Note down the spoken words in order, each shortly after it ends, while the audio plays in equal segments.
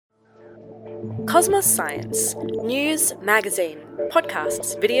Cosmos Science. News, magazine,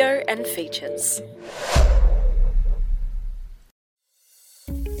 podcasts, video and features.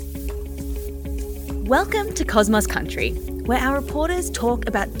 Welcome to Cosmos Country, where our reporters talk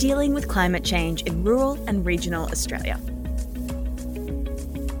about dealing with climate change in rural and regional Australia.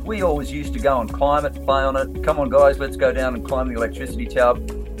 We always used to go on climate, play on it. Come on, guys, let's go down and climb the electricity tower.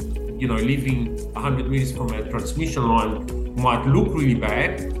 You know, living 100 metres from a transmission line might look really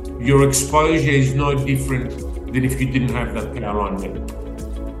bad. Your exposure is no different than if you didn't have that power line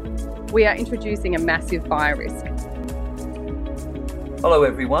there. We are introducing a massive fire risk. Hello,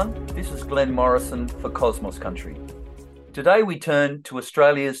 everyone. This is Glenn Morrison for Cosmos Country. Today we turn to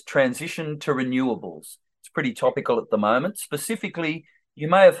Australia's transition to renewables. It's pretty topical at the moment. Specifically, you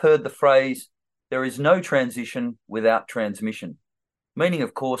may have heard the phrase, there is no transition without transmission. Meaning,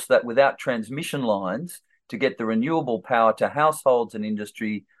 of course, that without transmission lines to get the renewable power to households and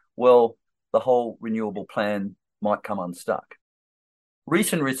industry, well, the whole renewable plan might come unstuck.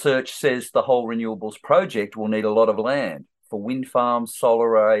 Recent research says the whole renewables project will need a lot of land for wind farms, solar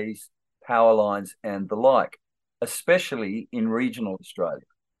arrays, power lines and the like, especially in regional Australia.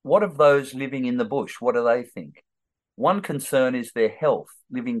 What of those living in the bush? What do they think? One concern is their health,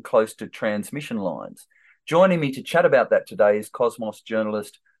 living close to transmission lines. Joining me to chat about that today is Cosmos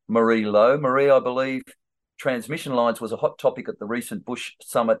journalist Marie Low. Marie, I believe transmission lines was a hot topic at the recent Bush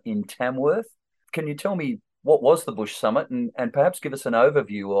Summit in Tamworth. Can you tell me what was the Bush Summit and perhaps give us an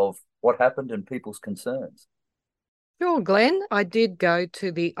overview of what happened and people's concerns? Sure, Glenn. I did go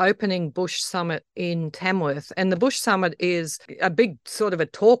to the opening Bush Summit in Tamworth, and the Bush Summit is a big sort of a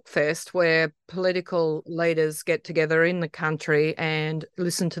talk fest where political leaders get together in the country and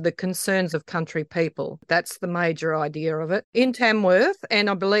listen to the concerns of country people. That's the major idea of it. In Tamworth, and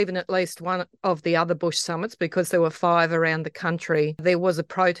I believe in at least one of the other Bush Summits, because there were 5 around the country, there was a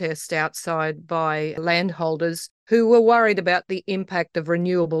protest outside by landholders who were worried about the impact of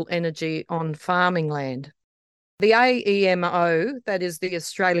renewable energy on farming land. The AEMO, that is the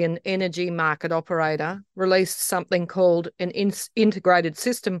Australian Energy Market Operator, released something called an Integrated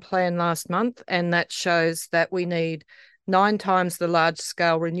System Plan last month, and that shows that we need 9 times the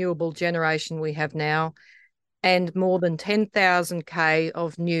large-scale renewable generation we have now and more than 10,000 K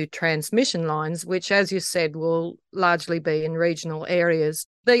of new transmission lines, which, as you said, will largely be in regional areas.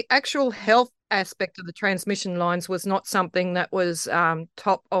 The actual health aspect of the transmission lines was not something that was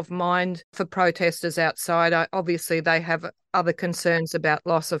top of mind for protesters outside. Obviously, they have other concerns about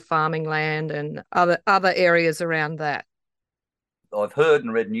loss of farming land and other areas around that. I've heard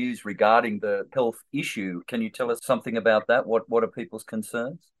and read news regarding the health issue. Can you tell us something about that? What are people's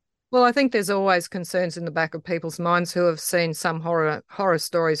concerns? Well, I think there's always concerns in the back of people's minds who have seen some horror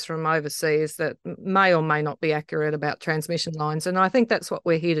stories from overseas that may or may not be accurate about transmission lines. And I think that's what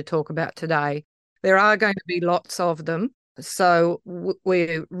we're here to talk about today. There are going to be lots of them. So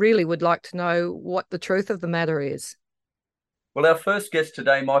we really would like to know what the truth of the matter is. Well, our first guest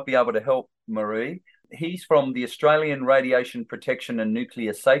today might be able to help, Marie. He's from the Australian Radiation Protection and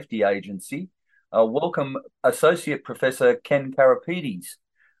Nuclear Safety Agency. Welcome, Associate Professor Ken Karipidis.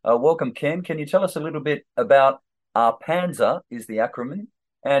 Welcome, Ken. Can you tell us a little bit about ARPANSA, is the acronym,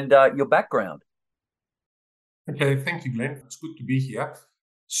 and your background? Okay, thank you, Glenn. It's good to be here.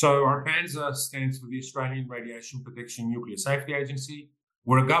 So ARPANSA stands for the Australian Radiation Protection and Nuclear Safety Agency.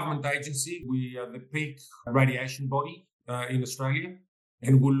 We're a government agency. We are the peak radiation body in Australia,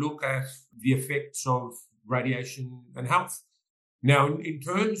 and we'll look at the effects of radiation and health. Now, in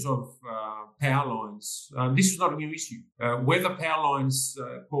terms of power lines, this is not a new issue. Whether power lines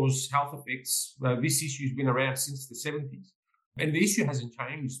cause health effects, this issue has been around since the 70s. And the issue hasn't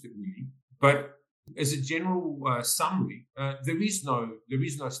changed really. But as a general summary, there is no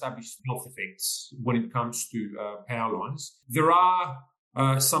established health effects when it comes to power lines. There are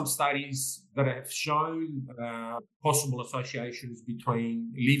some studies that have shown possible associations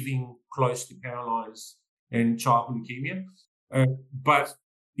between living close to power lines and childhood leukemia. But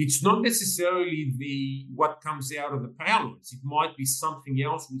it's not necessarily what comes out of the power lines. It might be something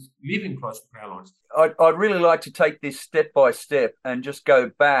else with living close to power lines. I'd really like to take this step by step and just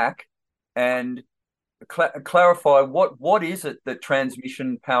go back and clarify what is it that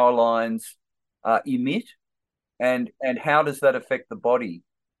transmission power lines emit and how does that affect the body?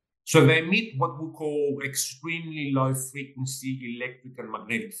 So they emit what we call extremely low frequency electric and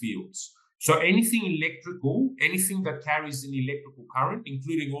magnetic fields. So anything electrical, anything that carries an electrical current,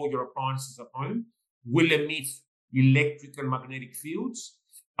 including all your appliances at home, will emit electric and magnetic fields.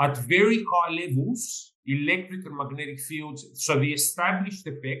 At very high levels, electric and magnetic fields, so the established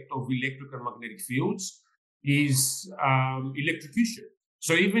effect of electric and magnetic fields is electrocution.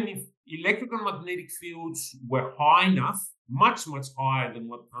 So even if electrical magnetic fields were high enough, much, much higher than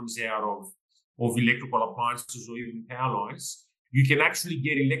what comes out of electrical appliances or even power lines, you can actually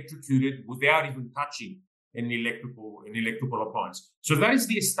get electrocuted without even touching an electrical appliance. So that is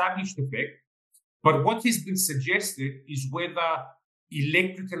the established effect. But what has been suggested is whether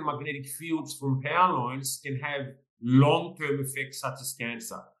electric and magnetic fields from power lines can have long-term effects such as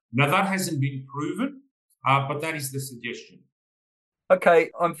cancer. Now, that hasn't been proven, but that is the suggestion. Okay,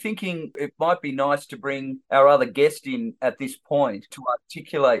 I'm thinking it might be nice to bring our other guest in at this point to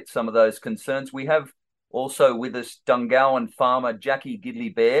articulate some of those concerns. We have also with us Dungowan farmer Jackie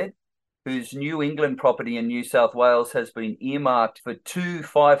Gidley-Baird, whose New England property in New South Wales has been earmarked for 2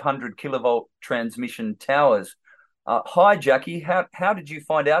 500 kilovolt transmission towers. Hi, Jackie. How did you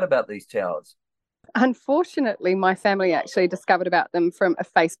find out about these towers? Unfortunately, my family actually discovered about them from a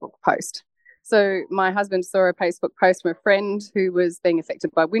Facebook post. So my husband saw a Facebook post from a friend who was being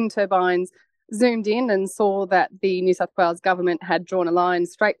affected by wind turbines, zoomed in and saw that the New South Wales government had drawn a line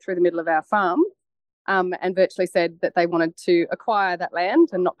straight through the middle of our farm, and virtually said that they wanted to acquire that land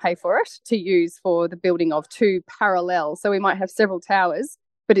and not pay for it to use for the building of 2 parallel. So we might have several towers,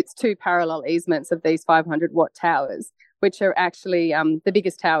 but it's 2 parallel easements of these 500 watt towers, which are actually the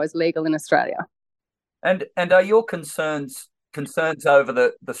biggest towers legal in Australia. And are your concerns over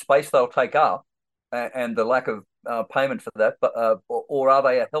the space they'll take up and the lack of payment for that, or are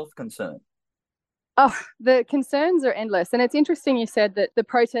they a health concern? Oh, the concerns are endless. And it's interesting you said that the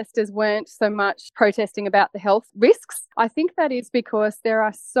protesters weren't so much protesting about the health risks. I think that is because there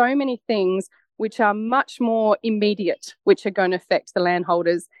are so many things which are much more immediate, which are going to affect the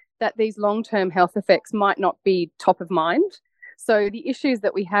landholders, that these long-term health effects might not be top of mind. So the issues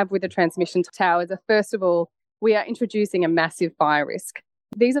that we have with the transmission towers are, first of all, we are introducing a massive fire risk.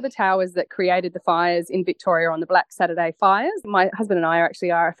 These are the towers that created the fires in Victoria on the Black Saturday fires. My husband and I are actually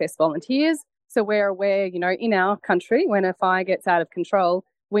RFS volunteers. So we're aware, in our country, when a fire gets out of control,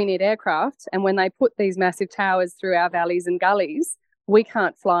 we need aircraft. And when they put these massive towers through our valleys and gullies, we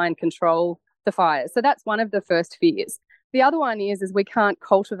can't fly and control the fires. So that's one of the first fears. The other one is we can't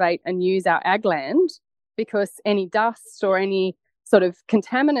cultivate and use our ag land because any dust or any sort of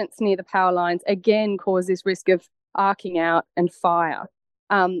contaminants near the power lines, again, cause this risk of arcing out and fire.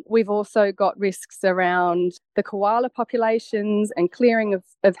 We've also got risks around the koala populations and clearing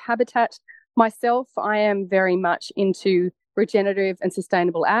of habitat. Myself, I am very much into regenerative and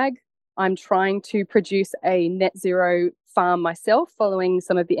sustainable ag. I'm trying to produce a net zero farm myself, following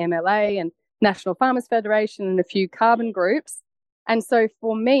some of the MLA and National Farmers Federation and a few carbon groups. And so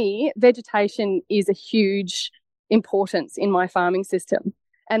for me, vegetation is a huge importance in my farming system.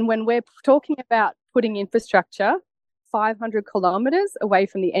 And when we're talking about putting infrastructure 500 kilometres away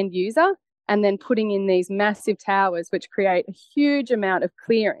from the end user and then putting in these massive towers which create a huge amount of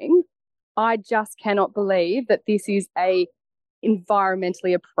clearing, I just cannot believe that this is a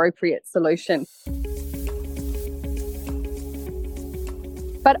environmentally appropriate solution.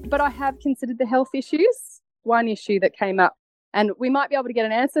 But I have considered the health issues. One issue that came up, and we might be able to get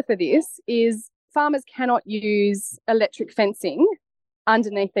an answer for this, is farmers cannot use electric fencing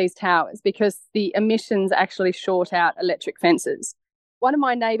underneath these towers because the emissions actually short out electric fences. One of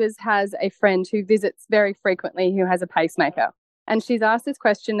my neighbours has a friend who visits very frequently who has a pacemaker. And she's asked this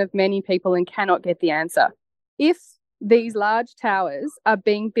question of many people and cannot get the answer. If these large towers are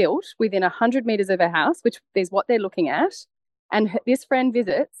being built within 100 metres of her house, which is what they're looking at, and this friend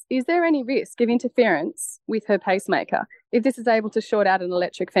visits, is there any risk of interference with her pacemaker? If this is able to short out an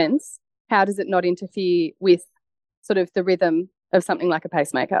electric fence, how does it not interfere with sort of the rhythm of something like a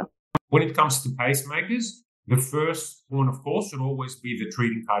pacemaker? When it comes to pacemakers, the first point, of course, should always be the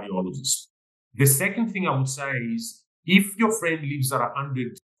treating cardiologist. The second thing I would say is, if your friend lives at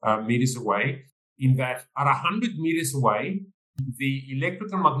 100 meters away, in that at 100 meters away, the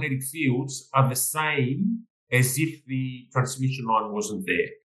electrical and magnetic fields are the same as if the transmission line wasn't there.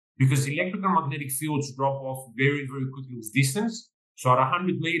 Because electrical and magnetic fields drop off very, very quickly with distance. So at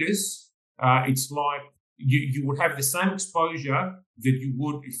 100 meters, it's like you would have the same exposure that you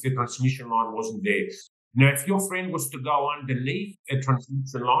would if the transmission line wasn't there. Now, if your friend was to go underneath a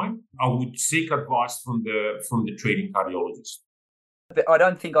transmission line, I would seek advice from the treating cardiologist. I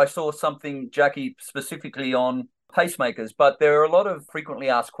don't think I saw something, Jackie, specifically on pacemakers, but there are a lot of frequently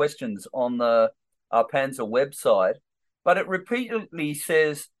asked questions on the ARPANSA website, but it repeatedly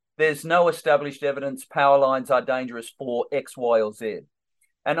says there's no established evidence power lines are dangerous for X, Y, or Z.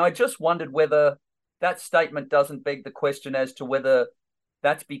 And I just wondered whether that statement doesn't beg the question as to whether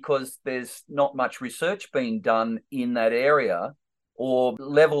that's because there's not much research being done in that area or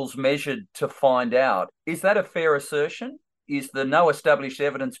levels measured to find out. Is that a fair assertion? is there no established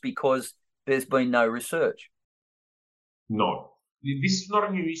evidence because there's been no research? No. This is not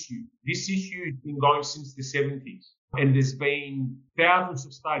a new issue. This issue has been going since the 70s. And there's been thousands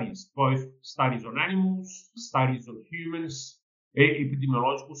of studies, both studies on animals, studies on humans,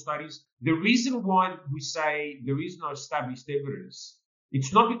 epidemiological studies. The reason why we say there is no established evidence,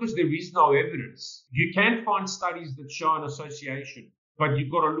 it's not because there is no evidence. You can find studies that show an association, but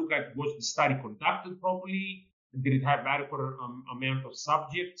you've got to look at, was the study conducted properly? Did it have adequate amount of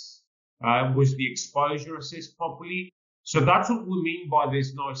subjects? Was the exposure assessed properly? So that's what we mean by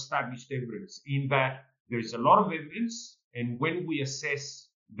there's no established evidence, in that there's a lot of evidence, and when we assess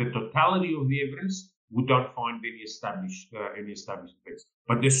the totality of the evidence, we don't find any established effects.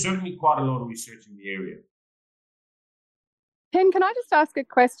 But there's certainly quite a lot of research in the area. Ken, can I just ask a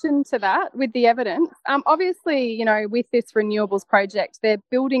question to that with the evidence? Obviously, with this renewables project, they're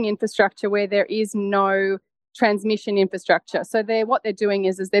building infrastructure where there is no transmission infrastructure. So what they're doing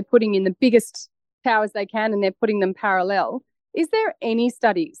is they're putting in the biggest towers they can and they're putting them parallel. Is there any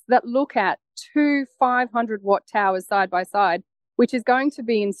studies that look at two 500-watt towers side by side, which is going to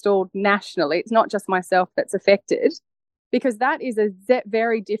be installed nationally? It's not just myself that's affected, because that is a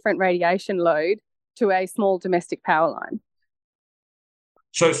very different radiation load to a small domestic power line.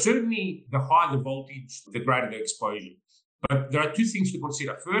 So certainly the higher the voltage, the greater the exposure. But there are two things to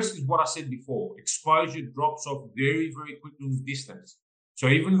consider. First is what I said before. Exposure drops off very, very quickly with distance. So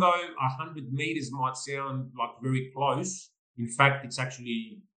even though 100 meters might sound like very close, in fact, it's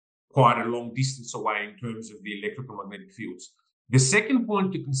actually quite a long distance away in terms of the electrical magnetic fields. The second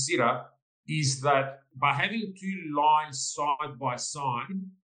point to consider is that by having two lines side by side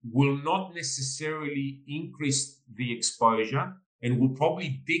will not necessarily increase the exposure and will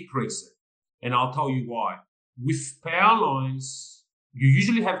probably decrease it. And I'll tell you why. With power lines, you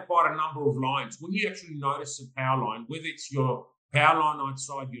usually have quite a number of lines. When you actually notice a power line, whether it's your power line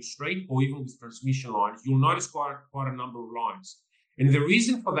outside your street or even with transmission lines, you'll notice quite a number of lines. And the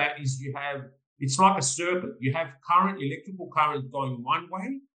reason for that is it's like a circuit. You have electrical current going one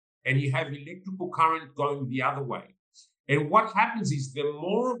way, and you have electrical current going the other way. And what happens is the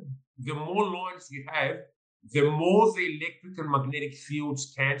more lines you have, the more the electric and magnetic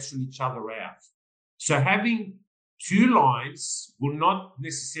fields cancel each other out. So having two lines will not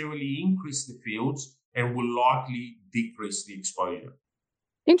necessarily increase the fields and will likely decrease the exposure.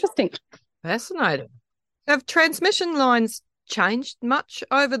 Interesting. Fascinating. Have transmission lines changed much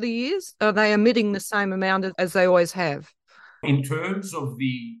over the years? Are they emitting the same amount as they always have? In terms of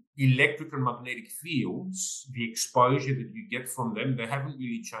the electric and magnetic fields, the exposure that you get from them, they haven't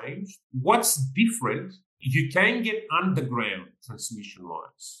really changed. What's different, you can get underground transmission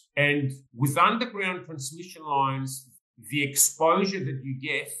lines. And with underground transmission lines, the exposure that you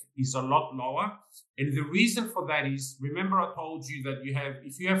get is a lot lower. And the reason for that is, remember I told you that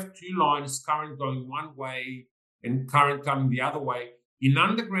if you have two lines, current going one way and current coming the other way, in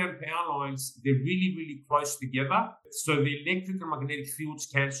underground power lines, they're really, really close together. So the electric and magnetic fields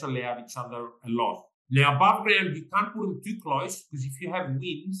cancel out each other a lot. Now, above ground, you can't put them too close because if you have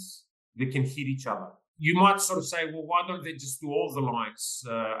winds, they can hit each other. You might sort of say, well, why don't they just do all the lines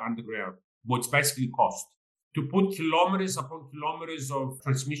underground? Well, it's basically cost. To put kilometers upon kilometers of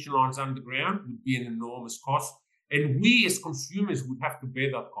transmission lines underground would be an enormous cost. And we as consumers would have to bear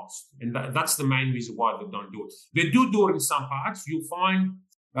that cost. And that's the main reason why they don't do it. They do it in some parts. You'll find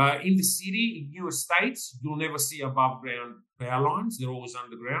in the city, in new estates, you'll never see above ground power lines. They're always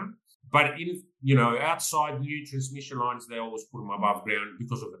underground. But outside new transmission lines, they always put them above ground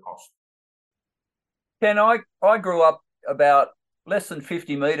because of the cost. Ken, I grew up about less than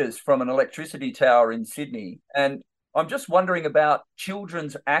 50 metres from an electricity tower in Sydney. And I'm just wondering about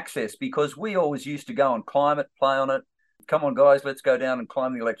children's access, because we always used to go and climb it, play on it. Come on, guys, let's go down and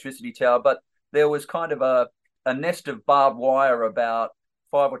climb the electricity tower. But there was kind of a nest of barbed wire about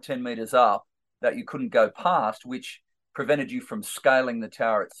 5 or 10 metres up that you couldn't go past, which prevented you from scaling the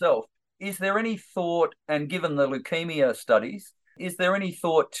tower itself. Is there any thought, and given the leukemia studies, is there any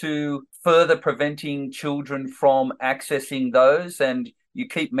thought to further preventing children from accessing those? And you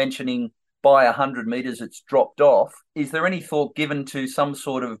keep mentioning by 100 metres it's dropped off. Is there any thought given to some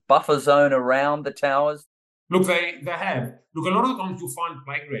sort of buffer zone around the towers? Look, they have. Look, a lot of the times you'll find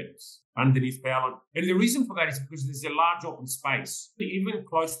playgrounds underneath power line. And the reason for that is because there's a large open space. Even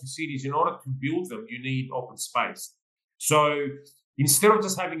close to cities, in order to build them, you need open space. So instead of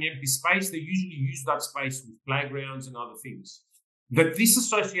just having empty space, they usually use that space with playgrounds and other things. That this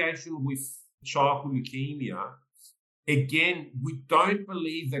association with childhood leukemia, again, we don't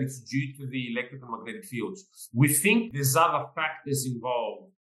believe that it's due to the electric and magnetic fields. We think there's other factors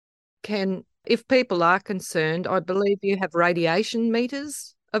involved. Ken, If people are concerned, I believe you have radiation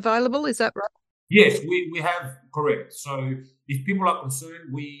meters available. Is that right? Yes, we have, correct. So if people are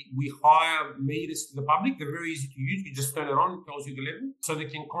concerned, we hire meters to the public. They're very easy to use. You just turn it on, it tells you the level. So they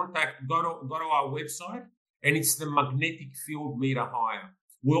can go to our website, and it's the magnetic field meter hire.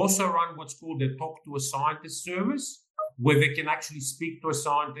 We also run what's called the Talk to a Scientist service, where they can actually speak to a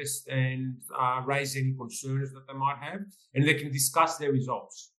scientist and raise any concerns that they might have, and they can discuss their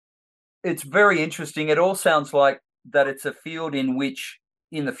results. It's very interesting. It all sounds like that it's a field in which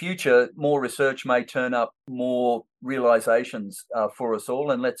in the future, more research may turn up, more realizations for us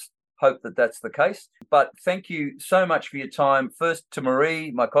all, and let's hope that that's the case. But thank you so much for your time. First to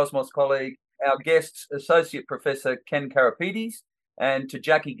Marie, my Cosmos colleague, our guests, Associate Professor Ken Karipidis, and to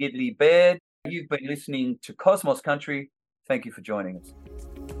Jackie Gidley-Baird. You've been listening to Cosmos Country. Thank you for joining us.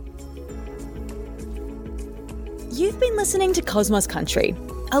 You've been listening to Cosmos Country,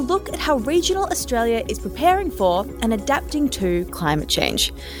 a look at how regional Australia is preparing for and adapting to climate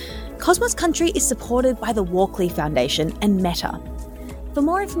change. Cosmos Country is supported by the Walkley Foundation and Meta. For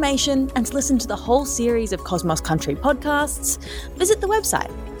more information and to listen to the whole series of Cosmos Country podcasts, visit the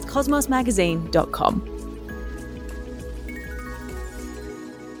website cosmosmagazine.com.